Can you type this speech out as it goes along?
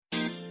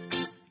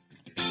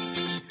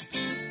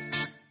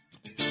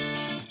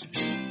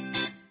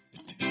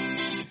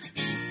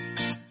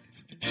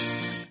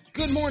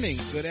Good morning,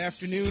 good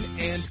afternoon,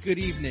 and good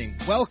evening.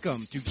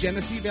 Welcome to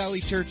Genesee Valley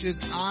Church's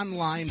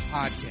online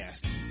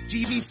podcast.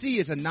 GVC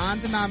is a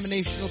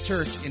non-denominational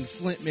church in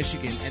Flint,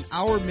 Michigan, and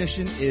our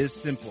mission is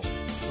simple: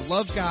 to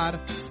love God,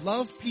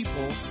 love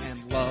people,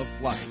 and love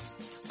life.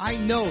 I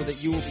know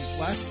that you will be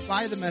blessed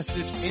by the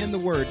message and the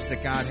words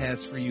that God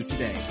has for you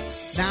today.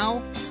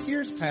 Now,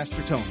 here's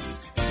Pastor Tony.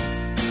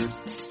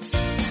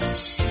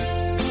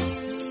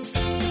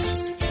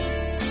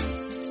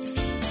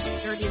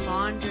 Dirty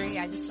laundry.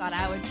 I just thought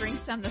I would bring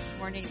some this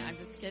morning. I'm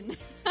just kidding.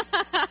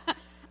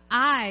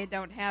 I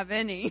don't have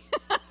any.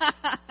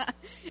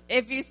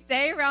 If you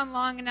stay around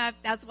long enough,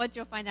 that's what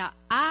you'll find out.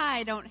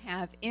 I don't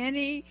have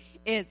any.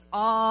 It's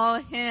all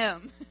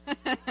him.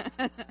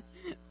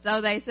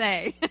 So they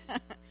say.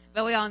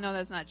 But we all know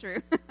that's not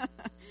true.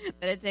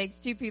 That it takes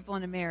two people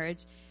in a marriage.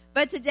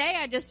 But today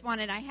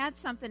I had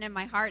something in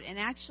my heart, and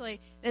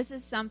actually this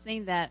is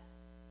something that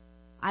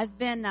I've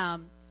been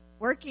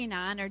working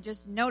on or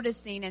just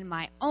noticing in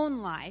my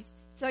own life.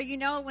 So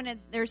when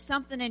there's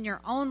something in your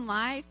own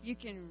life, you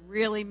can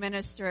really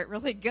minister it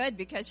really good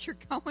because you're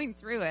going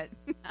through it.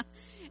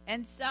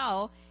 And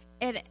so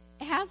it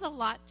has a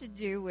lot to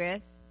do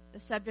with the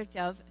subject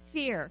of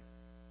fear.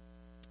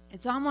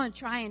 And so I'm going to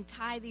try and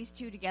tie these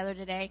two together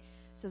today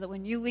so that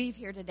when you leave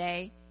here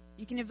today,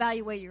 you can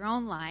evaluate your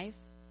own life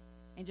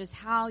and just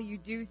how you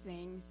do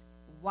things,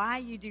 why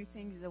you do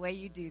things the way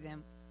you do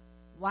them,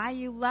 why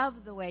you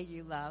love the way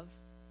you love,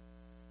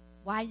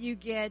 why you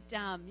get,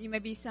 you may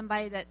be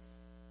somebody that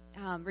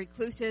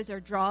recluses or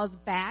draws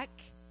back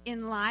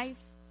in life,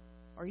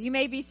 or you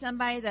may be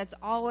somebody that's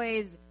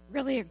always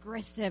really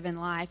aggressive in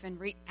life and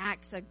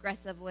reacts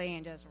aggressively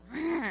and just.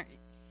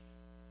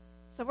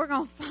 So we're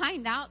going to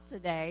find out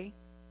today,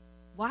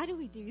 why do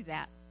we do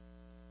that?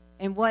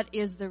 And what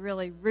is the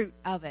really root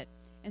of it?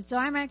 And so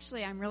I'm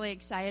really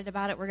excited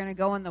about it. We're going to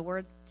go in the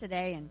Word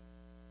today, and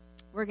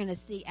we're going to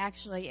see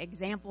actually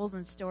examples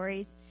and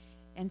stories.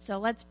 And so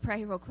let's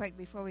pray real quick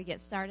before we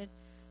get started.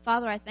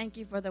 Father, I thank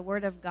you for the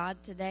Word of God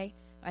today.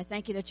 I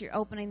thank you that you're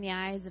opening the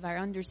eyes of our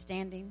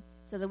understanding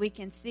so that we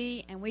can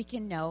see and we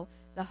can know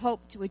the hope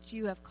to which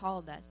you have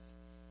called us,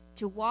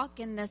 to walk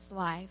in this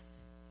life,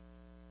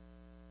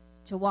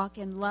 to walk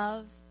in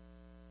love,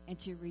 and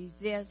to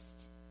resist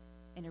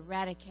and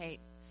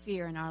eradicate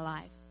fear in our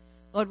life.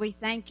 Lord, we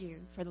thank you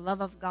for the love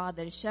of God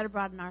that is shed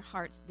abroad in our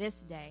hearts this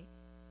day.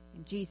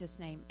 In Jesus'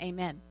 name,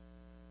 amen.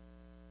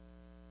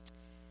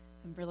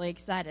 I'm really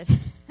excited.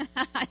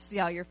 I see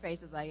all your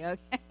faces like,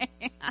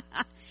 okay.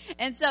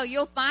 And so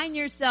you'll find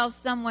yourself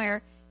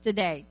somewhere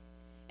today.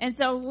 And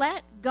so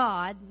let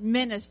God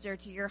minister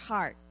to your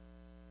heart.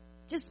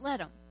 Just let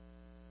him.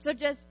 So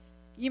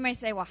you may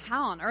say, well,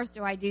 how on earth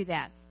do I do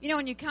that?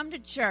 When you come to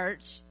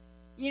church,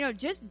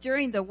 just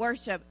during the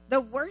worship,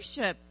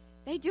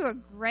 they do a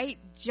great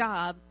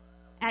job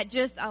at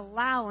just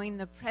allowing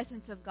the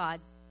presence of God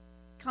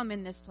come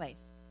in this place.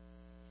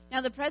 Now,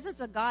 the presence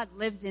of God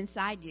lives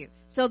inside you.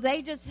 So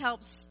they just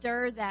help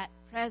stir that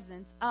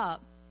presence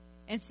up.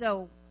 And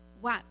so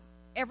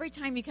every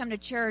time you come to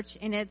church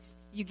and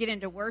you get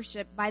into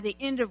worship, by the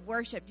end of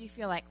worship, you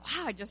feel like,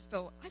 wow,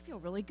 I feel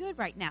really good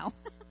right now.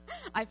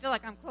 I feel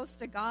like I'm close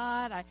to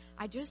God.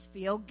 I just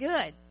feel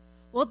good.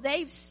 Well,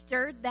 they've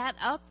stirred that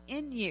up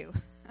in you.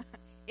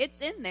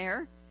 It's in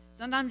there.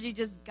 Sometimes you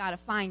just got to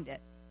find it.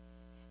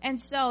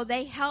 And so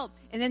they help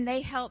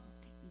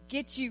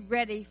get you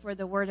ready for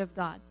the Word of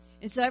God.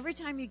 And so every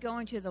time you go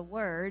into the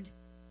Word,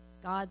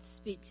 God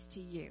speaks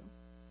to you.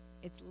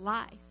 It's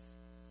life,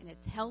 and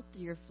it's health to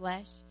your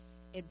flesh.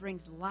 It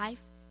brings life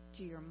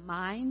to your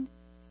mind,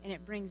 and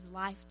it brings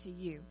life to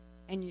you.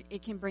 And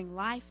it can bring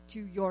life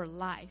to your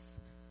life.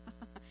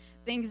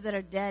 Things that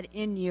are dead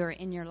in you or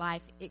in your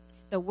life,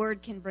 the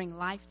Word can bring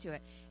life to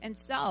it. And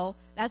so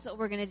that's what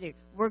we're going to do.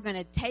 We're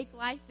going to take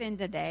life in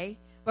today,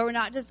 but we're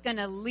not just going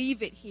to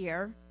leave it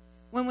here.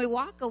 When we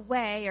walk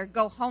away or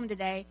go home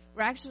today,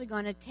 we're actually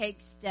going to take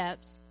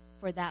steps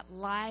for that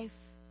life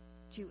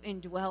to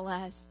indwell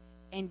us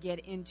and get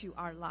into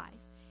our life.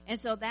 And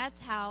so that's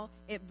how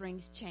it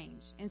brings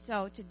change. And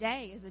so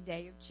today is a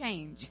day of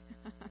change.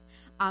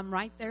 I'm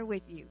right there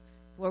with you.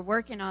 We're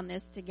working on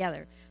this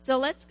together. So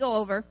let's go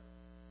over.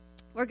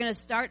 We're going to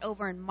start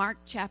over in Mark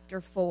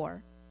chapter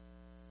 4.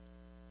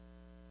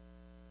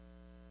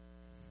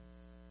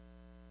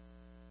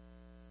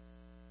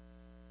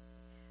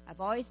 I've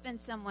always been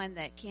someone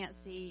that can't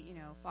see,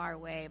 far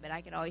away, but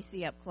I could always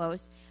see up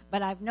close.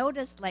 But I've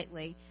noticed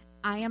lately,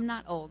 I am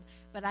not old,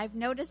 but I've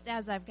noticed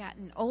as I've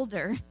gotten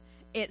older,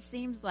 it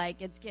seems like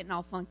it's getting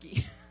all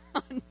funky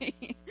on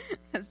me.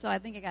 So I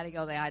think I got to go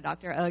to the eye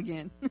doctor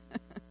again.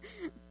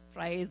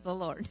 Praise the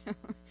Lord.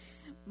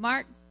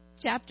 Mark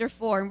chapter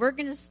 4, and we're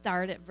going to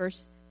start at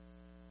verse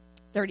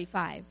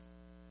 35.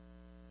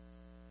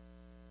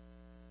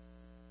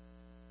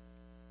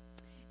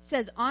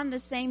 Says, on the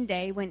same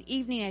day when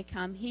evening had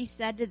come, he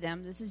said to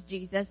them, this is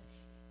Jesus,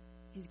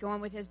 he's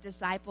going with his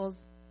disciples,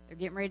 they're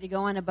getting ready to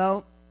go on a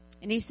boat,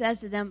 and he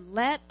says to them,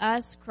 let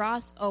us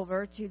cross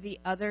over to the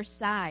other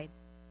side.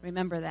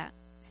 Remember that.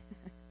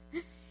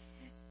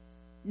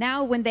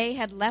 Now when they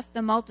had left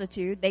the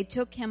multitude, they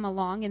took him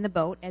along in the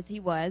boat as he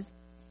was,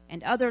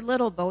 and other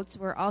little boats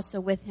were also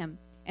with him.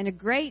 And a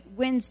great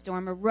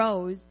windstorm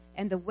arose,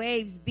 and the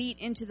waves beat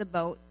into the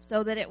boat,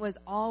 so that it was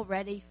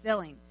already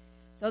filling.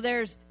 So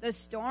the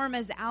storm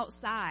is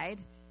outside.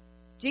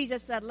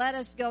 Jesus said, let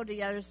us go to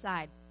the other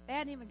side. They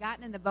hadn't even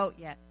gotten in the boat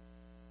yet.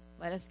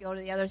 Let us go to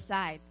the other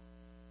side.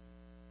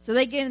 So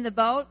they get in the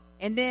boat,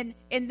 and then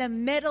in the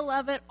middle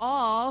of it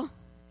all,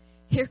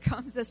 here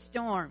comes a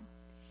storm.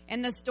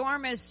 And the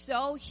storm is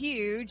so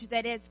huge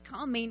that it's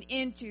coming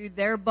into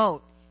their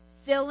boat,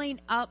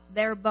 filling up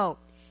their boat.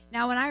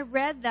 Now, when I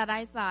read that,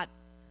 I thought,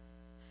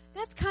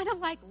 that's kind of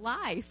like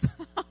life.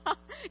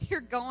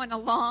 You're going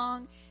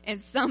along,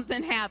 and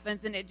something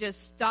happens, and it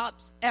just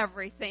stops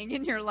everything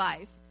in your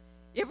life.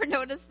 You ever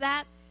notice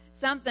that?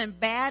 Something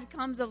bad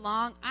comes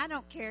along. I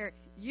don't care.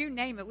 You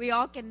name it. We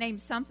all can name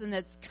something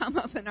that's come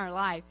up in our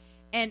life,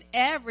 and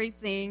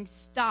everything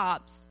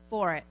stops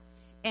for it.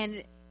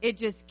 And it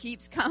just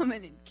keeps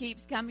coming and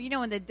keeps coming. You know,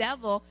 when the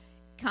devil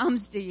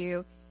comes to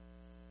you,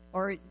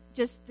 or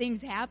just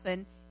things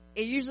happen,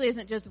 it usually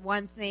isn't just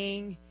one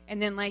thing,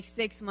 and then like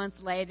 6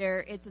 months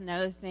later, it's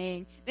another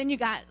thing. Then you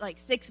got like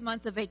 6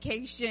 months of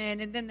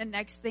vacation, and then the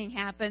next thing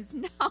happens.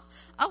 No,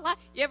 a lot.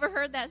 You ever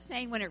heard that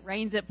saying, when it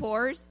rains, it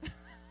pours?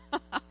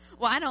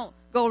 Well, I don't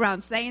go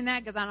around saying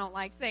that because I don't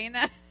like saying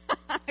that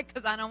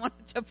because I don't want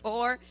it to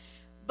pour.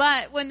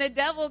 But when the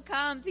devil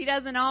comes, he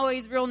doesn't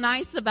always real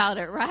nice about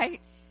it, right?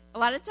 A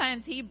lot of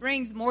times he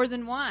brings more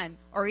than one,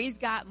 or he's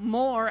got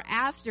more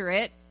after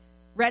it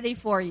ready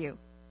for you.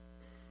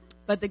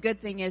 But the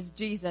good thing is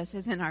Jesus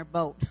is in our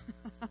boat.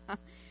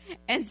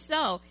 And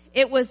so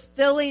it was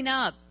filling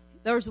up.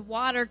 There's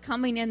water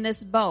coming in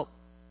this boat.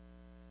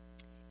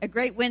 A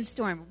great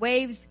windstorm.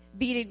 Waves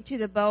beating to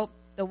the boat.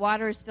 The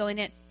water is filling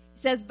it.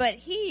 It says, but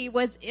he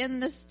was in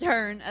the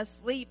stern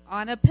asleep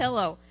on a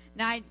pillow.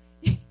 Now,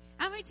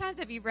 how many times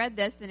have you read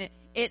this? And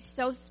it's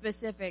so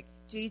specific.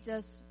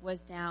 Jesus was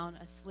down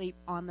asleep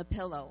on the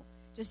pillow.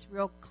 Just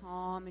real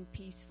calm and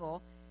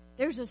peaceful.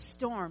 There's a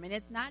storm, and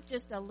it's not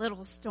just a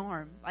little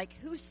storm. Like,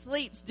 who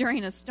sleeps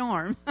during a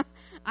storm?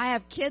 I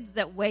have kids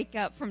that wake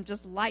up from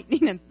just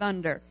lightning and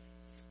thunder.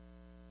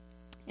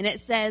 And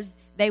it says,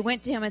 they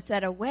went to him and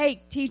said,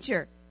 awake,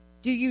 teacher,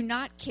 do you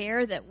not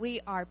care that we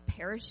are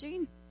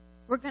perishing?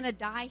 We're going to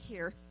die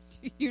here.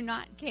 Do you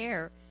not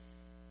care?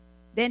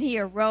 Then he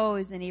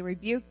arose and he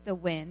rebuked the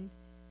wind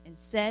and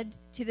said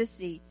to the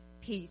sea,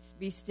 peace,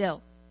 be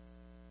still.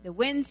 The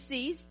wind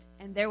ceased,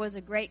 and there was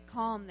a great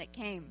calm that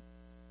came.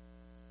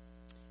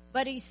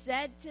 But he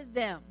said to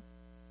them,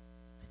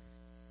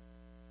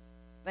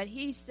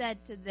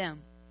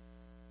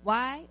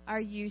 why are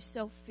you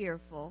so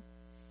fearful?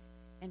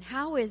 And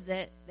how is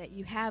it that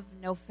you have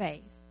no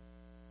faith?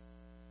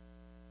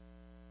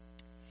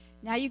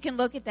 Now you can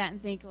look at that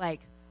and think, like,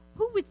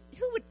 who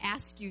would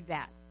ask you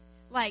that?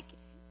 Like,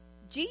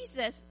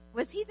 Jesus,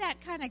 was he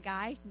that kind of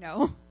guy?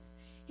 No.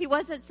 He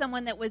wasn't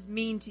someone that was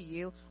mean to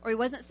you, or he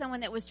wasn't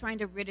someone that was trying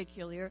to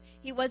ridicule you.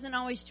 He wasn't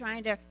always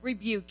trying to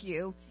rebuke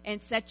you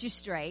and set you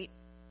straight.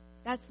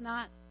 That's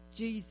not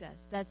Jesus.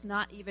 That's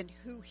not even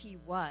who he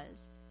was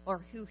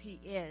or who he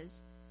is.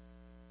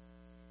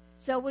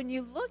 So when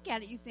you look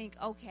at it, you think,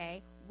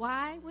 okay,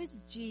 why was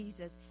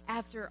Jesus,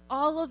 after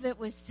all of it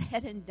was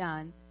said and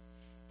done,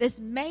 this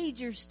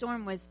major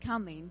storm was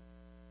coming,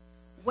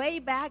 way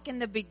back in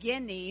the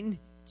beginning,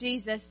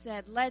 Jesus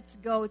said, let's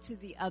go to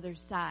the other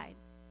side.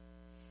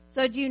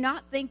 So do you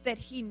not think that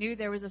he knew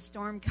there was a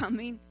storm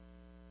coming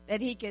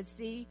that he could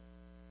see?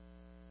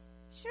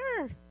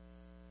 Sure.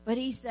 But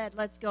he said,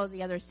 let's go to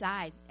the other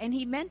side. And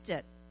he meant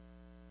it.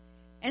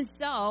 And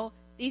so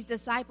these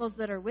disciples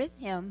that are with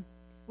him,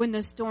 when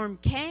the storm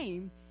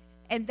came,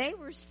 and they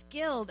were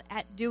skilled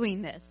at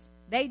doing this.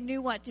 They knew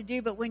what to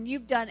do. But when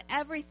you've done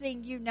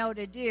everything you know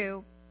to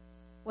do,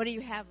 what do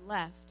you have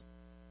left?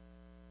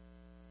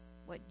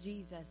 What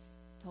Jesus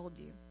told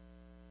you.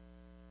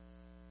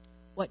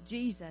 What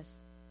Jesus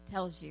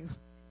tells you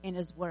in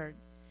his word.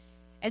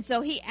 And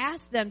so he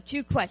asked them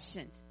two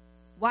questions.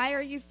 Why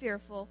are you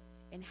fearful?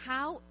 And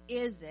how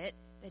is it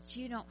that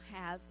you don't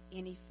have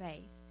any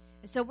faith?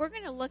 And so we're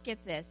going to look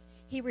at this.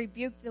 He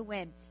rebuked the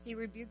wind. He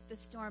rebuked the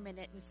storm, and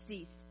it was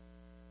ceased.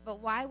 But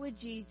why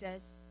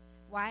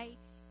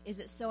is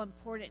it so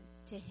important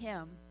to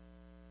him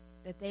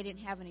that they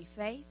didn't have any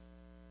faith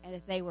and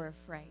that they were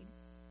afraid?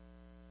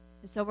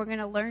 And so we're going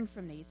to learn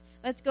from these.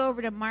 Let's go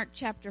over to Mark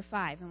chapter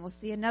 5, and we'll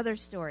see another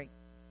story.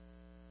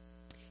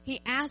 He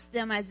asked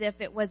them as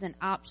if it was an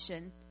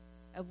option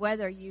of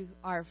whether you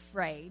are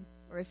afraid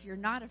or if you're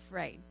not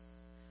afraid.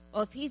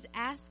 Well, if he's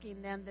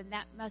asking them, then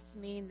that must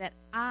mean that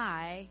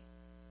I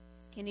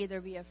can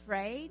either be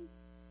afraid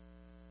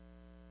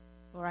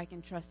or I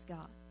can trust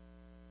God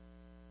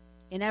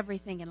in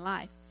everything in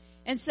life.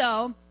 And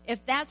so,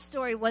 if that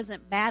story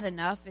wasn't bad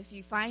enough, if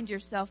you find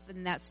yourself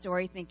in that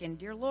story thinking,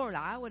 dear Lord,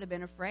 I would have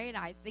been afraid.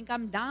 I think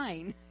I'm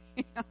dying.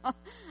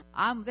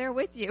 I'm there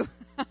with you.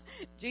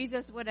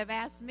 Jesus would have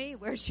asked me,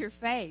 where's your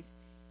faith?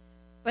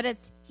 But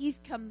he's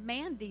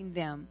commanding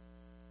them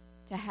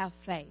to have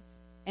faith.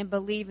 and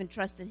believe and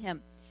trust in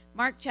him.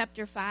 Mark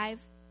chapter 5,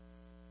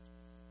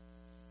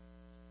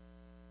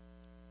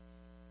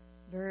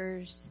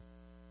 verse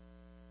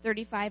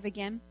 35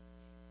 again.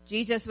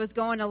 Jesus was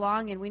going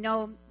along, and we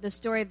know the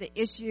story of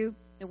the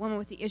woman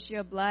with the issue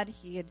of blood.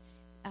 He had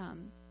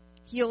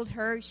healed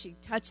her. She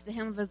touched the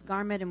hem of his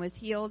garment and was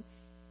healed.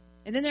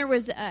 And then there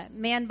was a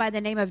man by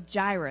the name of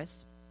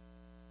Jairus.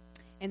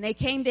 And they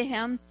came to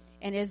him,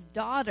 and his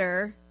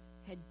daughter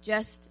had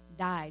just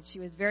died. She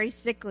was very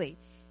sickly.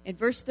 In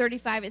verse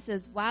 35, it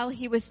says, while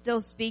he was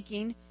still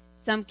speaking,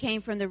 some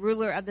came from the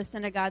ruler of the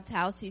synagogue's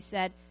house who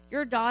said,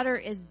 your daughter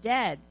is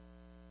dead.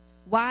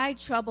 Why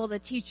trouble the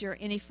teacher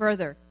any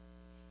further?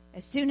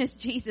 As soon as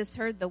Jesus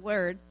heard the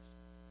word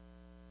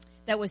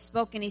that was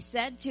spoken, he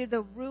said to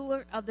the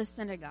ruler of the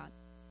synagogue,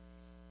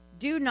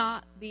 do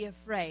not be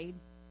afraid.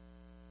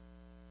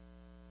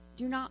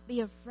 Do not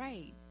be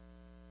afraid.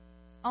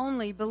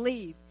 Only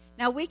believe.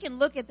 Now we can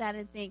look at that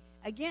and think,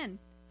 again,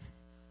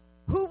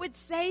 who would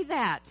say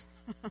that?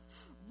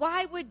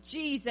 Why would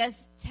Jesus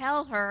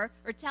tell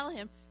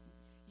him,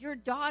 your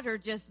daughter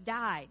just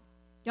died?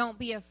 Don't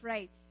be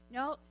afraid.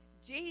 No,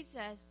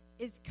 Jesus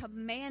is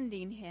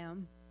commanding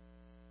him,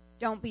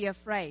 don't be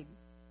afraid.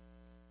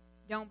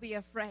 Don't be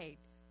afraid.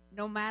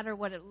 No matter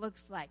what it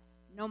looks like,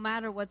 no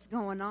matter what's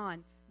going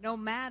on, no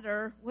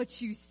matter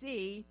what you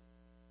see,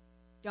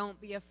 don't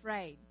be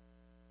afraid.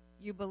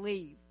 You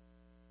believe.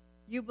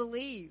 You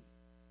believe.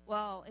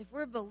 Well, if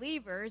we're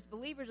believers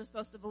are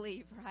supposed to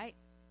believe, right?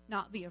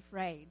 Not be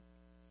afraid.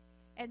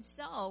 And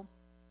so,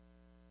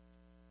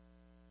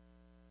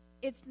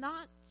 it's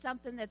not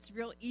something that's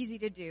real easy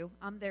to do.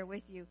 I'm there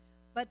with you.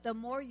 But the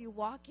more you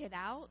walk it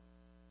out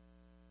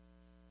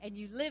and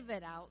you live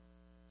it out,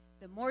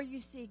 the more you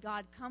see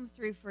God come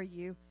through for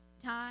you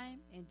time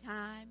and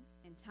time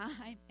and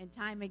time and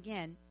time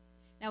again.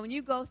 Now, when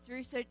you go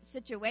through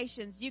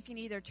situations, you can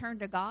either turn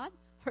to God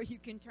or you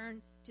can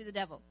turn to the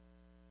devil.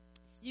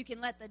 You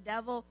can let the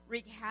devil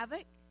wreak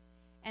havoc.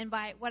 And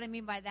by what I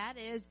mean by that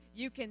is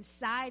you can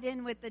side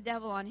in with the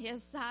devil on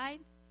his side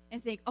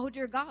and think, oh,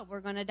 dear God,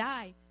 we're going to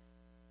die.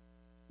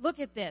 Look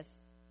at this.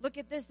 Look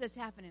at this that's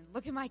happening.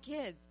 Look at my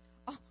kids.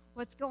 Oh,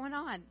 what's going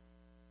on?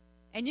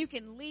 And you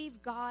can leave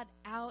God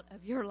out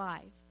of your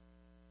life,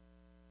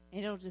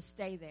 and it'll just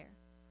stay there.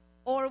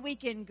 Or we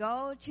can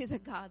go to the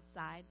God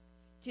side,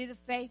 to the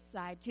faith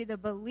side, to the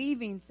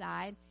believing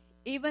side,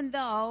 even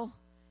though,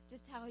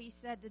 just how he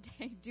said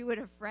today, do it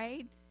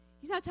afraid.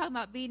 He's not talking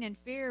about being in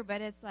fear,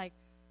 but it's like,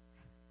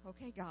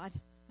 okay, God,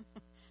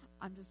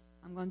 I'm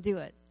going to do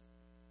it.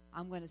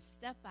 I'm going to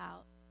step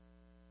out.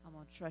 I'm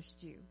going to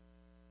trust you.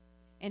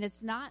 And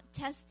it's not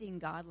testing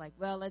God like,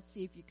 well, let's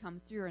see if you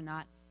come through or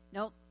not.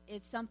 Nope.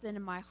 It's something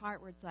in my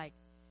heart where it's like,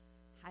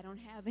 I don't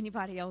have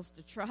anybody else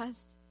to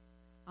trust.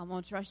 I'm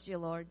going to trust you,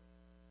 Lord.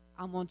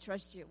 I'm going to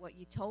trust you. What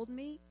you told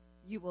me,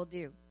 you will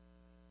do.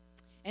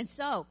 And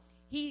so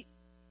he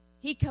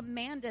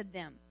commanded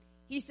them.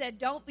 He said,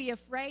 don't be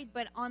afraid,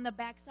 but on the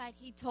backside,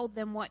 he told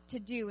them what to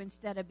do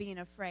instead of being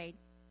afraid.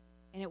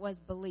 And it was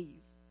believe.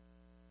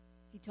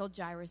 He told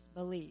Jairus,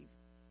 believe.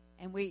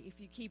 And if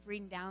you keep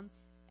reading down,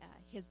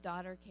 his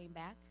daughter came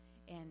back,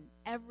 and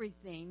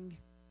everything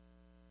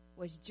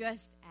was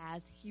just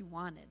as he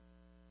wanted.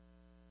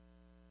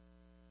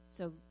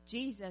 So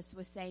Jesus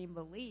was saying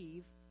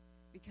believe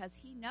because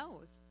he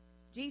knows.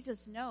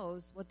 Jesus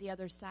knows what the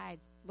other side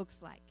looks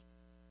like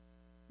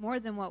more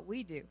than what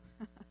we do.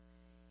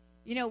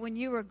 You know, when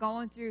you were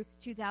going through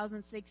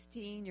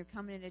 2016, you're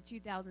coming into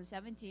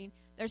 2017,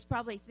 there's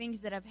probably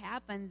things that have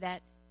happened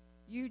that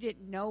you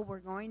didn't know were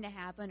going to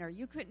happen or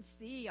you couldn't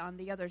see on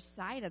the other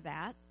side of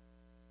that.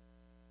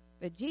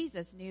 But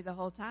Jesus knew the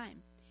whole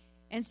time.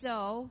 And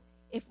so,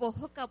 if we'll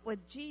hook up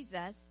with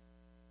Jesus,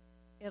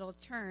 it'll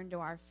turn to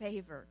our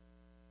favor.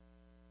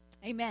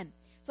 Amen.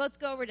 So let's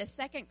go over to 2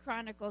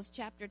 Chronicles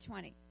chapter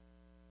 20.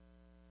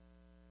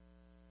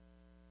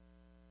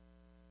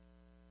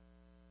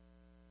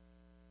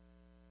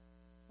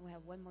 We'll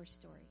have one more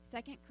story.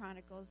 2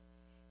 Chronicles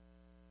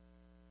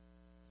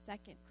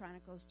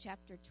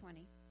chapter 20,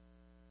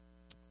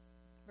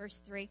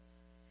 verse 3.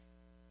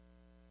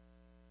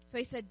 So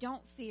he said,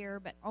 don't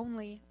fear, but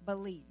only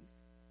believe.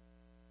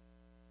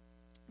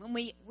 When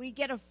we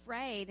get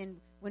afraid and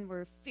when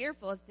we're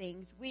fearful of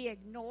things, we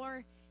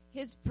ignore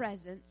his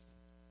presence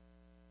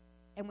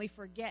and we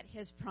forget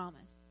his promise.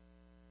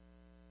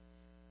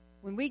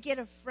 When we get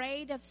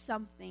afraid of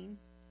something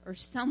or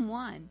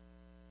someone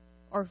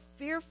or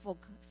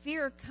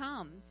fear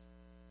comes,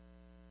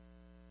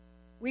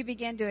 we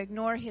begin to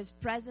ignore his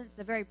presence,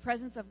 the very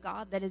presence of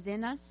God that is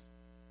in us.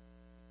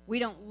 We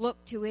don't look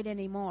to it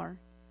anymore.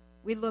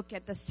 We look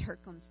at the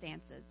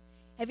circumstances.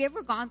 Have you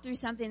ever gone through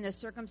something, the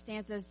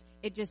circumstances,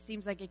 it just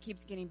seems like it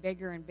keeps getting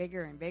bigger and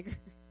bigger and bigger?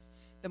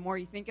 The more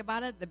you think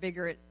about it, the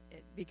bigger it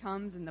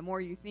becomes, and the more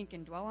you think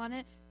and dwell on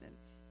it,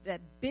 the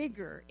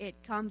bigger it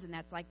comes, and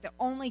that's like the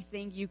only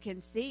thing you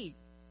can see.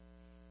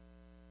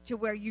 To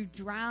where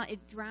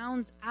it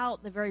drowns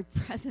out the very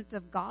presence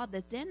of God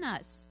that's in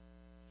us.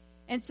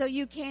 And so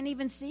you can't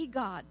even see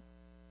God.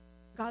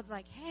 God's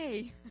like,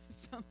 hey,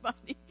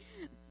 somebody,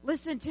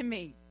 Listen to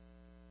me.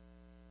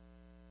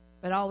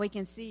 But all we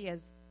can see is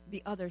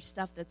the other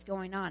stuff that's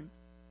going on.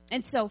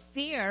 And so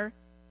fear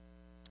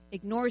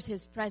ignores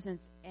his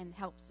presence and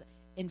helps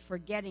in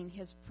forgetting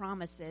his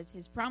promises.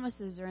 His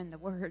promises are in the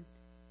Word.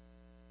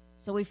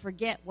 So we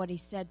forget what he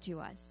said to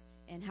us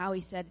and how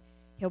he said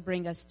he'll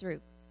bring us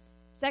through.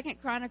 2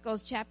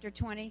 Chronicles chapter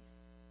 20.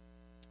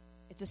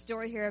 It's a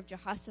story here of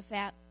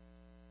Jehoshaphat.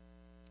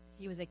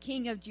 He was a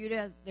king of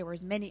Judah. There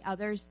was many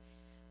others.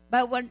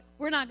 But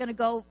we're not going to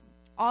go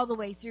all the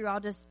way through. I'll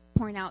just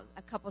point out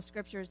a couple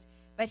scriptures.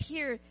 But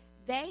here,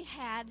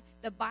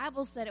 the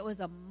Bible said it was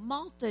a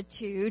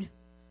multitude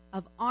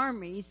of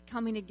armies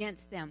coming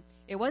against them.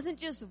 It wasn't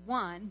just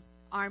one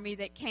army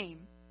that came,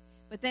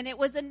 but then it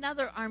was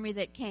another army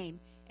that came.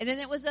 And then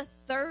it was a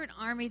third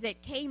army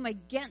that came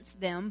against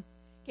them.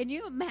 Can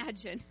you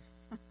imagine?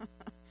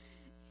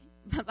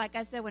 But like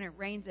I said, when it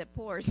rains, it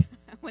pours.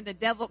 When the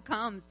devil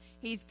comes,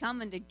 he's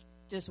coming to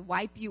just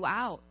wipe you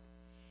out.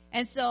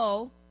 And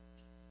so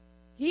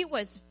he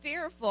was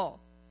fearful.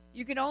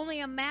 You can only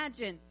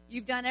imagine.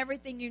 You've done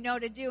everything you know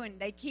to do, and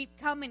they keep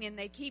coming, and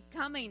they keep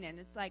coming. And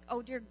it's like,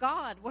 oh, dear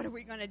God, what are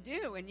we going to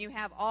do? And you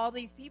have all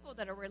these people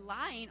that are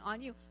relying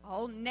on you, a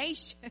whole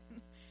nation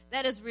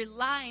that is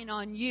relying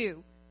on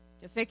you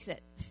to fix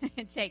it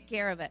and take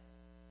care of it.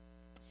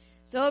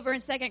 So over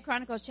in 2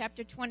 Chronicles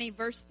chapter 20,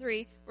 verse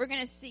 3, we're going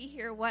to see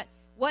here what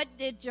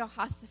did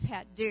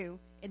Jehoshaphat do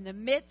in the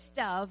midst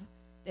of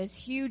this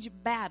huge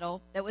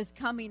battle that was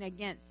coming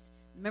against.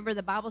 Remember,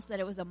 the Bible said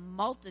it was a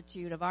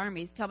multitude of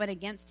armies coming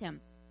against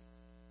him.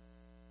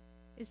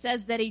 It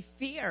says that he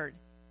feared.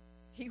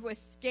 He was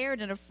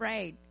scared and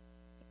afraid.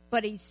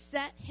 But he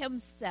set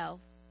himself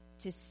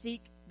to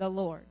seek the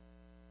Lord.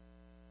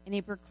 And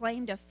he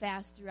proclaimed a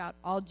fast throughout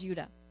all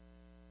Judah.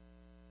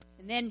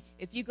 And then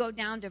if you go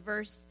down to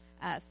verse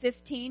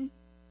 15,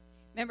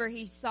 remember,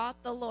 he sought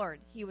the Lord.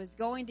 He was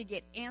going to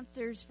get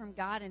answers from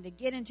God and to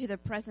get into the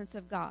presence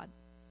of God.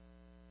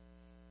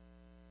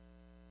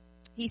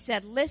 He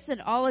said, listen,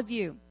 all of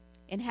you,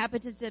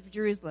 inhabitants of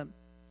Jerusalem,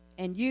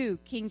 and you,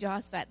 King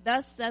Jehoshaphat,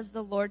 thus says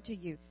the Lord to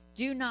you,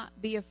 do not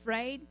be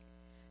afraid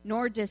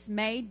nor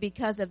dismayed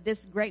because of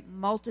this great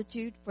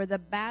multitude, for the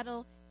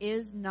battle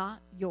is not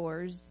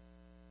yours,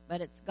 but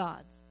it's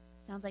God's.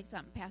 Sounds like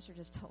something Pastor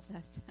just told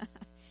us.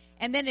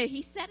 And then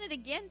he said it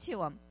again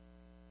to him.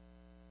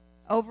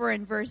 Over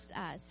in verse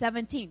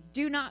 17,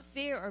 do not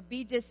fear or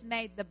be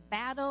dismayed. The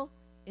battle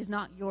is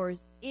not yours.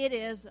 It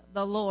is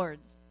the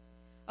Lord's.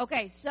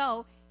 Okay,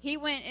 so he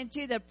went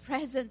into the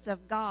presence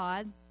of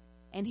God,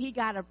 and he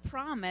got a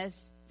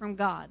promise from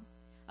God.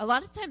 A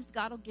lot of times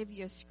God will give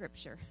you a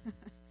scripture,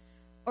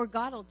 or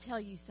God will tell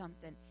you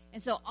something.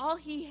 And so all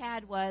he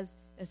had was,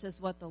 this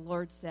is what the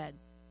Lord said.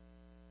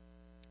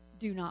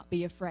 Do not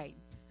be afraid.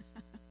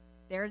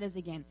 There it is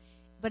again.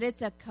 But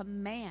it's a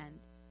command.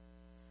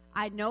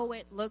 I know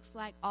it looks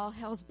like all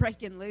hell's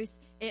breaking loose.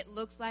 It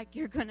looks like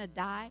you're going to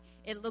die.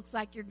 It looks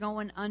like you're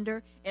going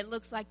under. It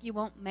looks like you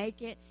won't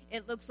make it.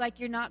 It looks like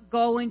you're not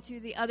going to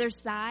the other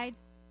side.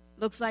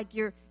 Looks like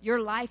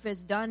your life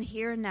is done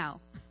here and now.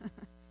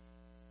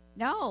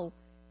 No.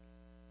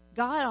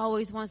 God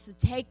always wants to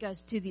take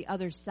us to the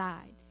other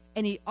side.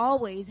 And he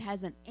always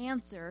has an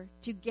answer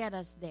to get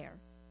us there.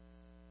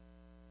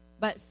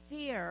 But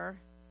fear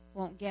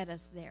won't get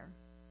us there.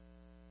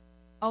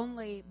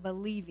 Only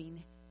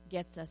believing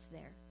gets us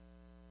there.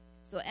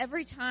 So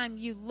every time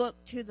you look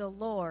to the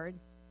Lord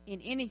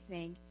in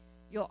anything,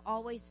 you'll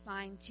always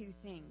find two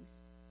things.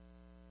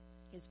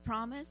 His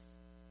promise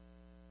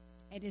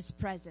and his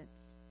presence.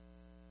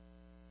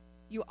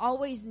 You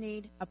always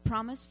need a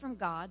promise from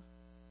God,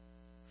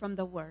 from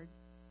the Word,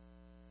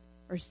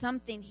 or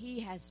something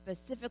he has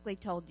specifically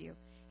told you.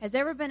 Has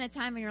there ever been a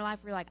time in your life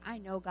where you're like, I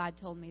know God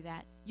told me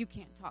that. You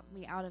can't talk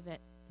me out of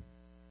it.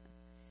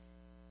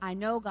 I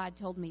know God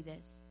told me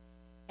this.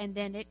 And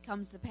then it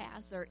comes to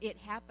pass, or it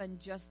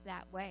happened just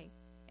that way.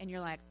 And you're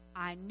like,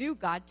 I knew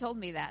God told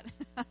me that.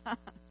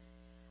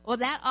 Well,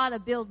 that ought to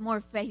build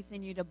more faith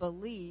in you to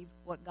believe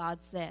what God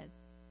said.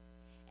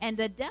 And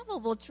the devil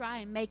will try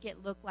and make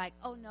it look like,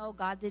 oh, no,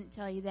 God didn't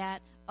tell you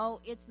that. Oh,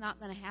 it's not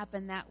going to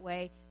happen that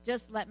way.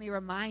 Just let me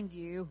remind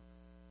you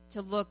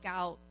to look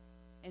out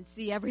and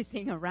see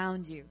everything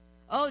around you.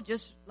 Oh,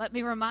 just let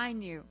me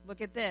remind you.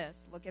 Look at this.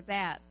 Look at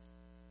that.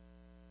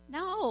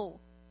 No.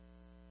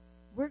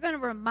 We're going to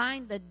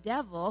remind the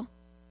devil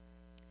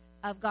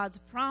of God's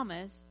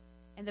promise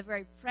and the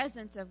very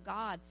presence of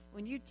God.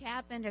 When you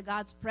tap into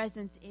God's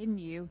presence in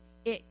you,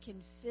 it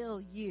can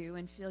fill you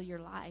and fill your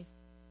life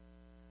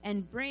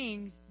and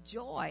brings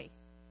joy.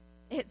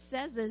 It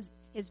says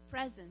his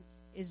presence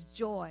is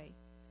joy.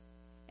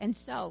 And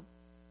so,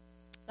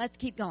 let's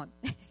keep going.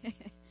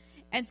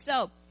 And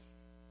so,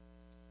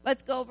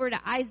 let's go over to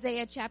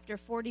Isaiah chapter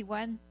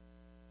 41.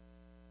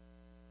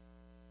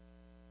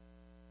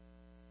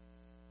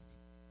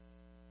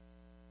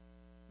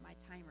 My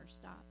timer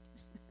stopped.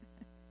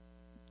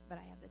 But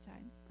I have the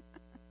time.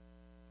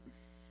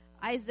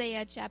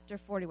 Isaiah chapter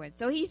 41.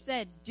 So he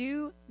said,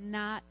 do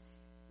not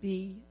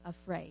be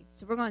afraid.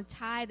 So we're going to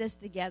tie this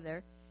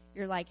together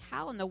you're like,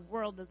 how in the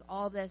world does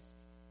all this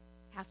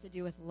have to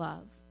do with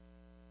love?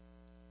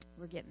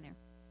 We're getting there.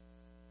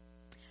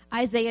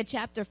 Isaiah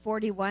chapter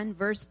 41,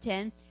 verse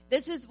 10.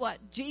 This is what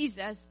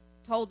Jesus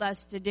told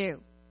us to do.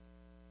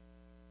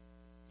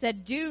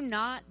 Said, do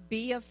not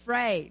be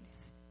afraid.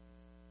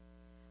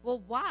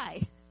 Well,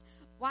 why?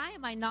 Why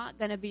am I not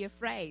going to be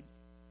afraid?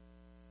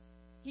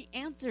 He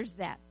answers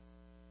that.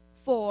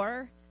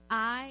 For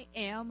I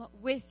am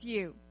with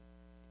you.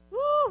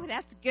 Woo,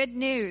 that's good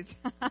news.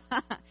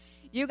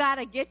 You got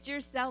to get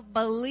yourself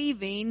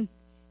believing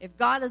if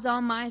God is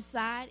on my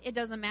side, it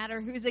doesn't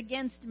matter who's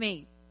against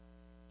me.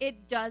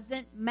 It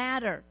doesn't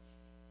matter.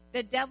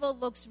 The devil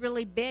looks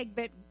really big,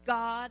 but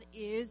God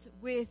is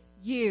with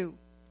you.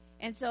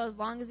 And so as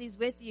long as he's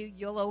with you,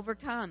 you'll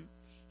overcome.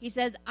 He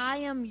says, I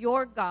am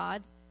your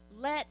God.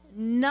 Let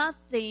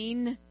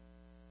nothing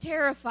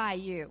terrify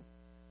you.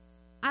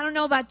 I don't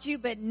know about you,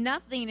 but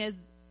nothing is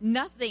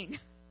nothing.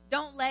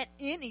 Don't let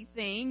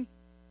anything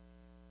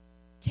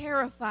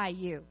terrify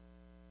you.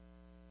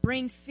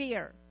 Bring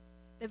fear.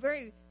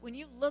 When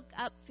you look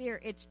up fear,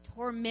 it's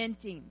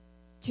tormenting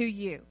to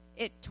you.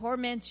 It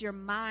torments your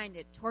mind.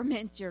 It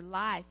torments your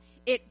life.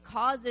 It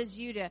causes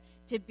you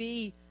to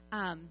be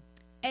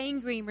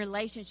angry in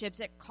relationships.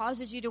 It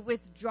causes you to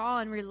withdraw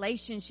in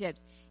relationships.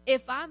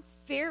 If I'm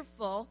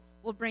fearful,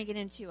 we'll bring it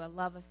into a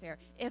love affair.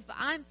 If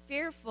I'm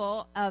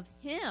fearful of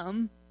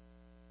him,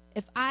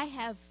 if I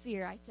have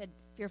fear, I said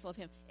fearful of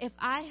him. If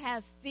I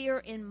have fear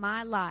in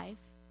my life,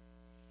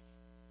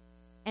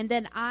 and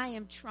then I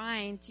am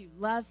trying to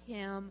love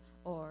him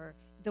or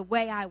the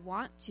way I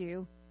want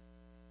to,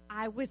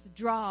 I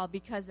withdraw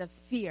because of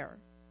fear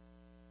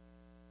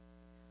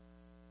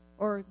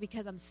or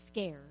because I'm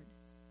scared.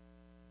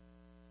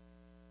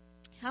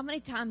 How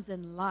many times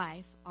in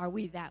life are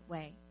we that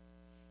way?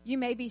 You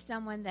may be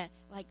someone that,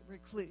 like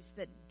recluse,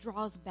 that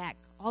draws back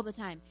all the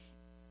time.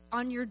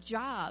 On your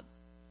job,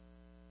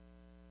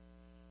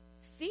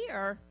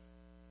 fear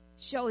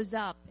shows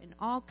up in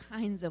all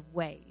kinds of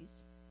ways.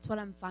 That's what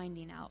I'm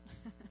finding out.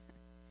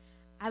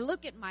 I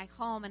look at my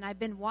home, and I've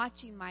been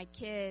watching my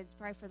kids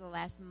probably for the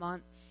last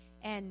month,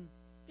 and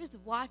just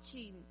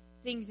watching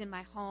things in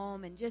my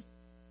home and just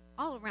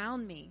all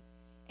around me.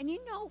 And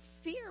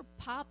fear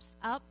pops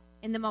up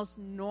in the most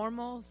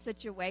normal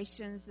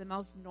situations, the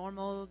most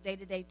normal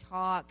day-to-day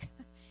talk.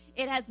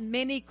 It has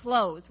many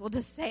clothes. We'll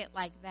just say it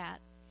like that.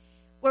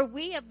 Where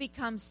we have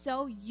become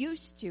so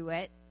used to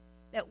it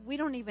that we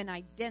don't even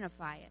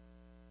identify it.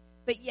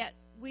 But yet,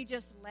 we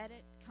just let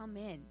it come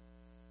in.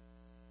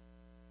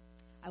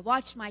 I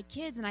watch my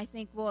kids and I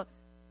think, well,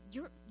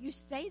 you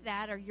say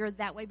that or you're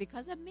that way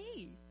because of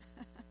me.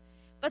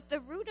 But the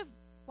root of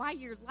why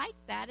you're like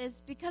that is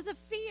because of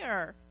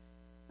fear.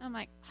 And I'm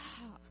like,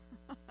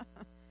 oh.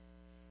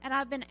 And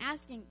I've been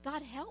asking,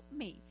 God, help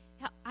me.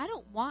 I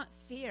don't want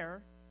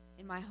fear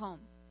in my home.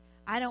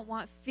 I don't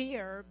want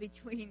fear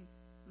between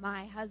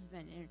my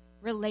husband and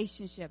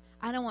relationship.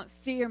 I don't want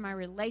fear in my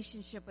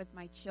relationship with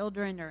my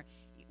children or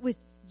with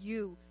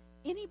you,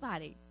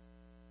 anybody.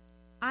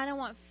 I don't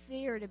want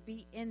fear to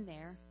be in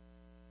there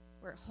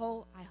where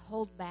I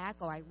hold back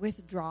or I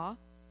withdraw.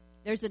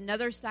 There's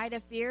another side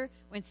of fear.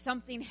 When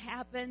something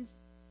happens,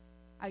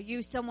 are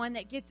you someone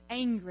that gets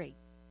angry?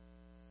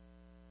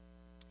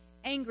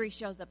 Angry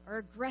shows up, or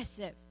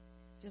aggressive.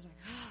 Just like,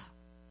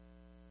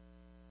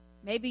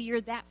 maybe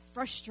you're that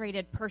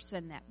frustrated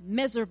person, that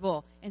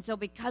miserable, and so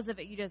because of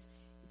it,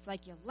 it's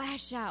like you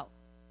lash out.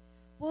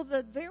 Well,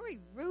 the very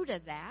root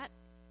of that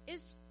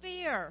is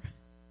fear.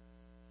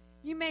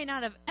 You may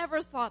not have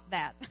ever thought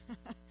that.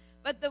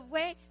 But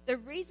the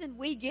reason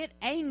we get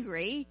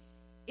angry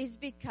is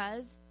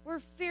because we're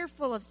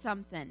fearful of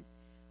something.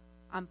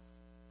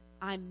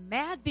 I'm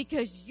mad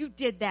because you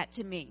did that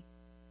to me.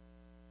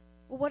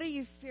 Well, what are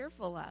you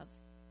fearful of?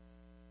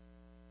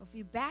 Well, if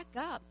you back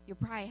up, you'll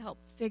probably help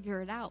figure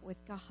it out with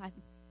God.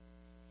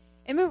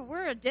 And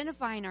we're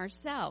identifying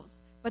ourselves,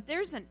 but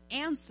there's an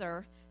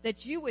answer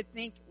that you would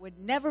think would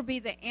never be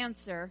the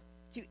answer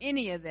to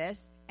any of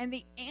this, and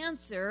the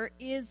answer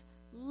is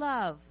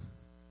love.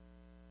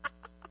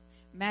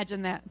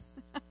 Imagine that.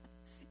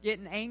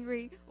 Getting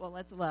angry? Well,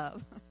 let's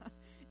love.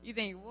 You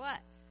think, what?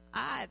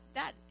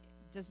 That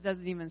just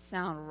doesn't even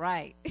sound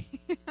right.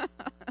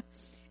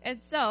 And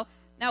so,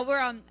 now we're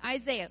on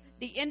Isaiah.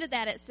 The end of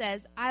that, it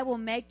says, I will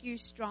make you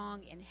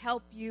strong and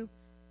help you.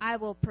 I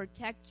will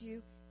protect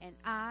you, and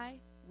I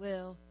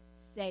will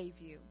save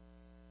you.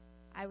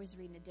 I was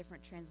reading a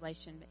different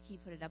translation, but he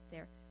put it up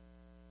there.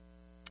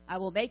 I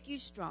will make you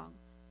strong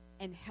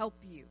and help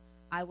you.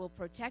 I will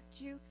protect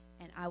you,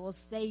 and I will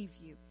save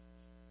you.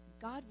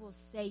 God will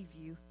save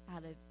you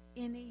out of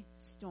any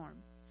storm.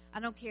 I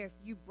don't care if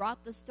you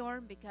brought the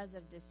storm because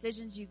of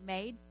decisions you've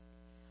made,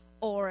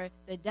 or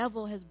the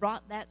devil has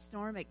brought that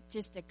storm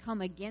just to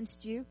come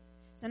against you.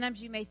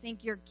 Sometimes you may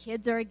think your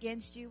kids are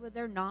against you, but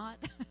they're not.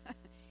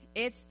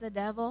 It's the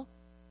devil.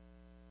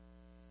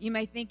 You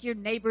may think your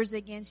neighbor's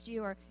against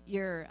you or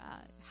your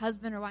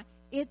husband or wife.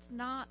 It's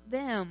not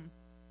them.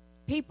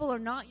 People are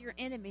not your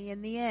enemy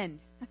in the end.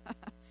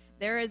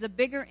 There is a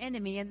bigger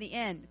enemy in the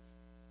end.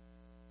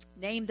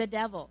 Name the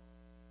devil.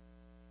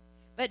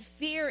 But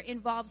fear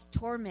involves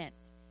torment.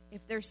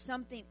 If there's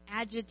something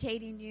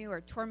agitating you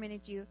or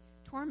tormenting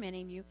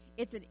you,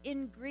 it's an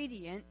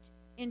ingredient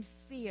in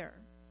fear.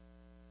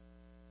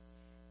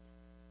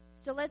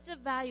 So let's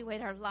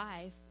evaluate our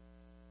life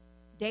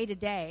day to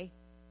day.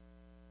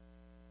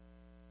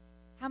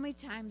 How many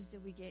times do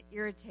we get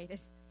irritated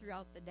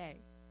throughout the day?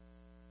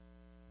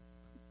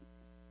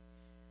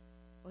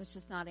 Let's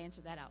just not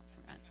answer that out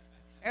front.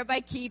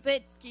 Everybody keep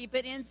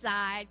it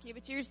inside, keep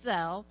it to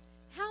yourself.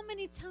 How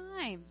many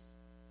times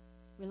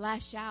we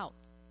lash out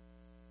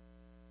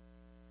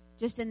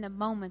just in the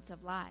moments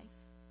of life?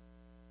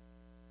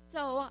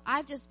 So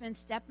I've just been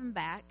stepping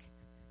back.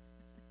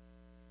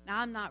 Now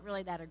I'm not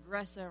really that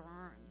aggressive,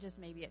 or just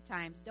maybe at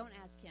times. Don't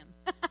ask him.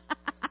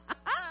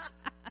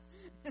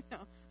 No,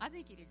 I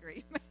think he'd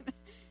agree.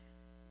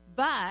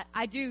 But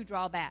I do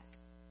draw back.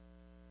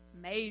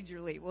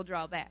 Majorly, we'll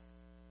draw back.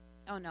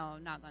 Oh no,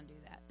 I'm not going to do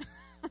that.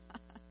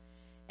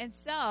 And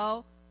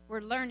so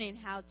we're learning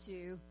how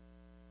to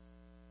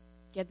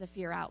get the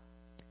fear out.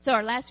 So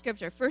our last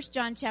scripture, 1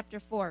 John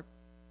chapter 4.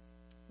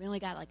 We only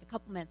got like a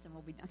couple minutes and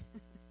we'll be done.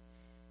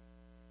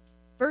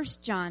 1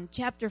 John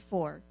chapter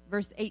 4,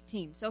 verse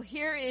 18. So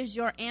here is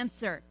your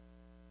answer.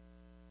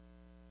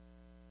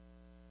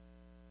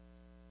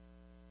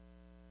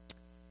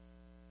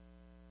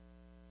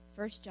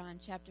 First John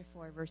chapter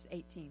 4, verse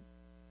 18.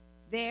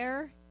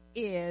 There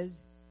is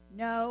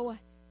no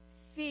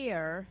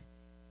fear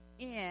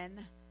in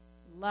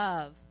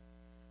love.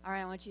 All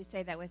right, I want you to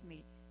say that with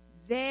me.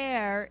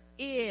 There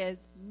is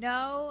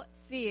no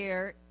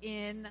fear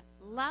in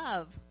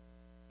love.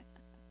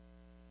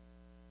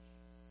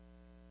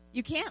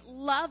 You can't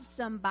love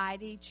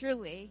somebody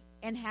truly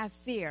and have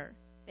fear.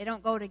 They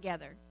don't go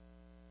together.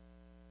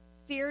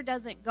 Fear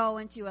doesn't go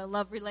into a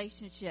love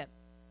relationship.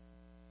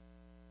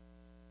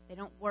 They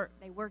don't work.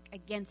 They work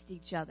against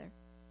each other.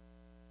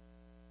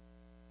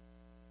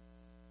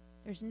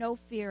 There's no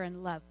fear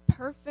in love.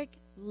 Perfect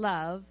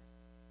love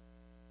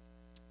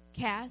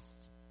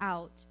casts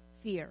out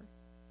fear,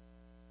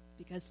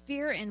 because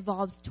fear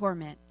involves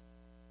torment.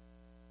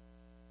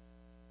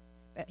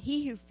 But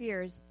he who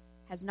fears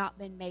has not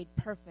been made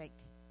perfect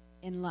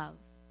in love.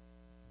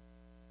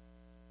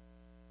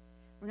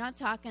 We're not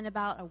talking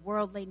about a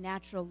worldly,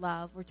 natural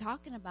love. We're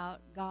talking about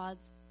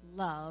God's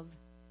love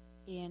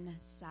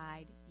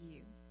inside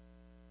you.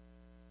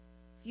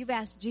 If you've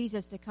asked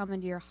Jesus to come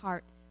into your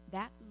heart,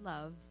 that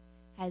love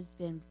has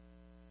been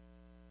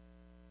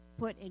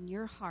put in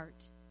your heart,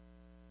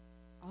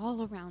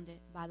 all around it,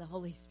 by the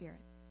Holy Spirit.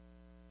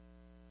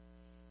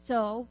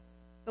 So,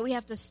 but we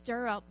have to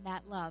stir up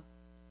that love.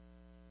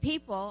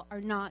 People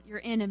are not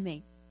your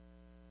enemy.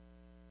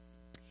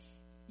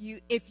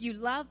 If you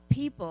love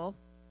people,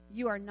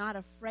 you are not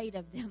afraid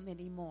of them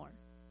anymore.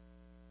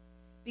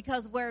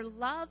 Because where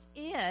love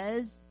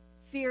is,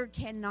 fear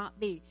cannot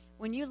be.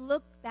 When you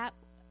look that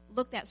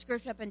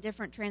scripture up in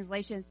different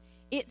translations,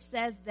 it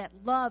says that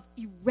love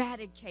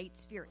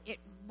eradicates fear. It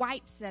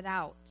wipes it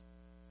out.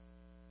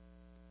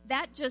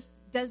 That just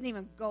doesn't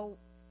even go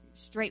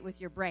straight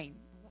with your brain.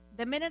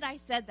 The minute I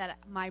said that,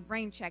 my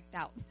brain checked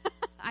out.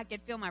 I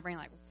could feel my brain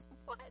like,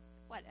 what?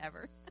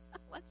 Whatever.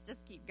 Let's just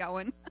keep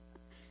going.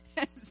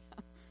 So,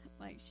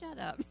 like, shut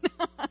up.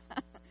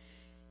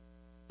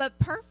 But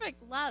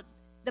perfect love,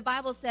 the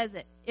Bible says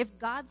it. If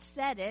God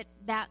said it,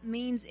 that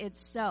means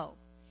it's so.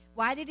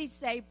 Why did he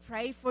say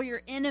pray for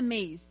your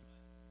enemies?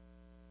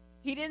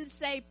 He didn't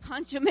say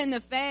punch them in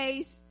the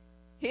face.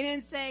 He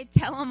didn't say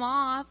tell them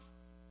off.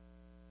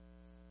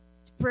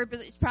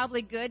 It's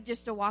probably good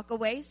just to walk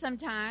away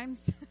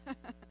sometimes.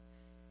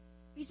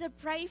 He said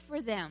pray for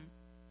them.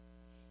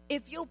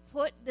 If you'll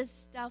put this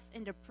stuff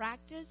into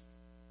practice,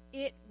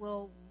 it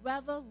will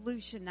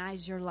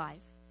revolutionize your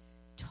life.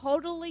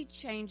 Totally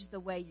change the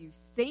way you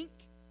think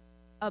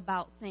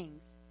about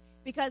things.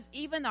 Because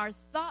even our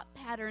thought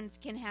patterns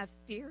can have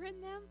fear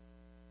in them.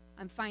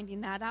 I'm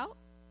finding that out.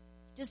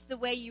 Just the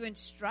way you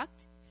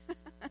instruct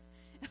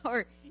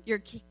or your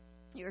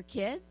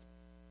kids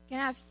can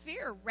have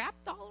fear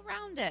wrapped all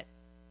around it.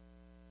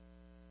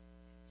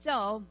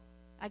 So,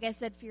 like I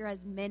said, fear has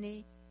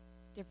many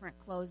different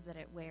clothes that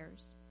it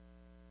wears.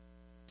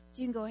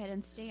 You can go ahead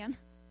and stand.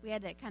 We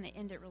had to kind of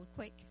end it real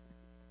quick.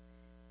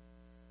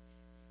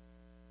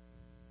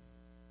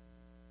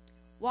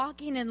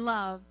 Walking in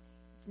love,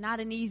 it's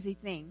not an easy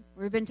thing.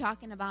 We've been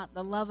talking about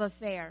the love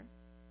affair.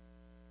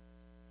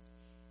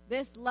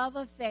 This love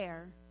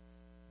affair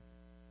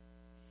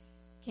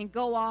can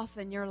go off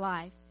in your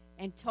life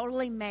and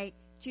totally make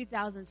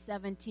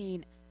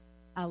 2017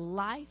 a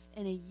life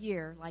and a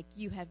year like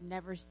you have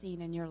never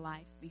seen in your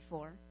life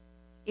before.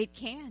 It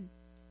can.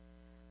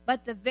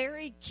 But the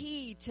very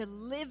key to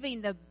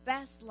living the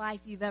best life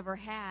you've ever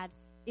had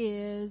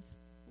is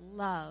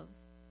love.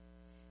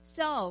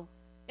 So,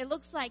 it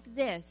looks like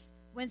this.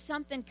 When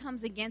something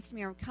comes against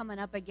me, or I'm coming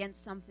up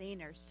against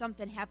something, or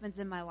something happens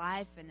in my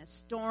life and a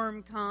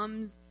storm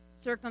comes,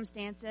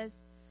 circumstances,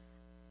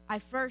 I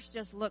first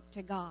just look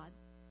to God.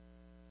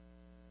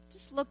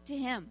 Just look to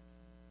him.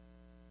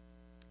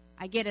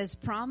 I get his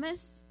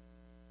promise,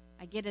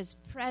 I get his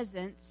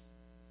presence,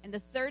 and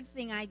the third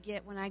thing I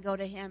get when I go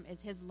to him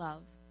is his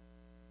love.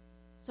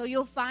 So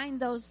you'll find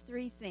those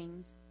three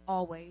things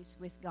always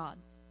with God.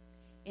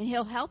 And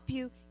he'll help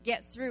you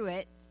get through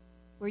it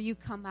where you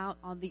come out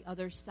on the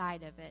other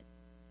side of it.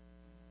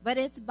 But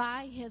it's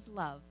by his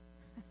love.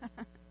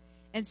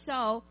 And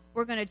so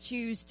we're going to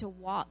choose to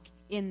walk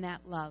in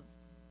that love.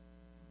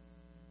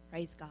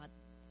 Praise God.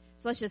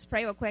 So let's just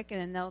pray real quick, and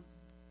then they'll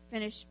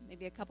finish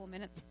maybe a couple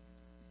minutes.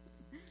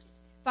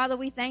 Father,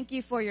 we thank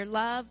you for your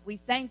love. We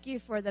thank you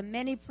for the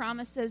many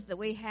promises that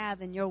we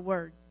have in your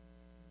word.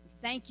 We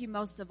thank you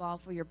most of all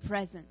for your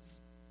presence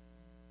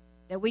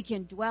that we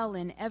can dwell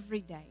in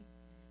every day.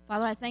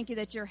 Father, I thank you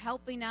that you're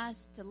helping us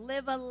to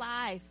live a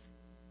life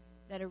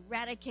that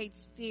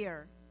eradicates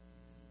fear,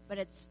 but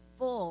it's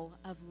full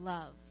of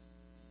love.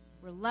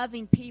 We're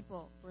loving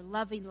people. We're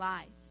loving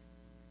life.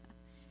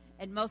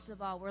 And most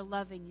of all, we're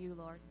loving you,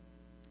 Lord.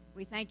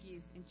 We thank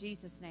you in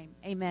Jesus' name.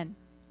 Amen.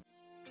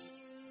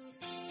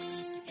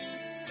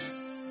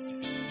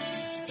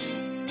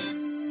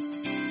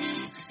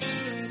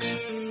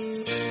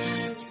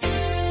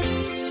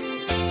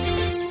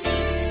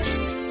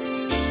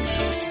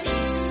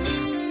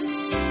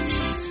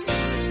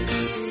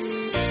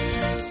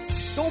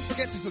 Don't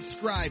forget to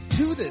subscribe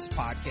to this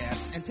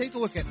podcast and take a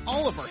look at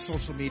all of our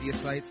social media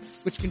sites,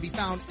 which can be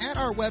found at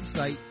our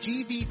website,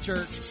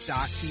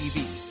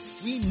 gvchurch.tv.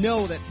 We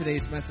know that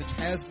today's message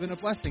has been a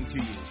blessing to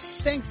you.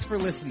 Thanks for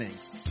listening.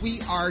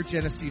 We are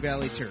Genesee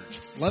Valley Church,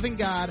 loving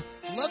God,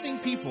 loving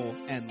people,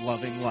 and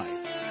loving life.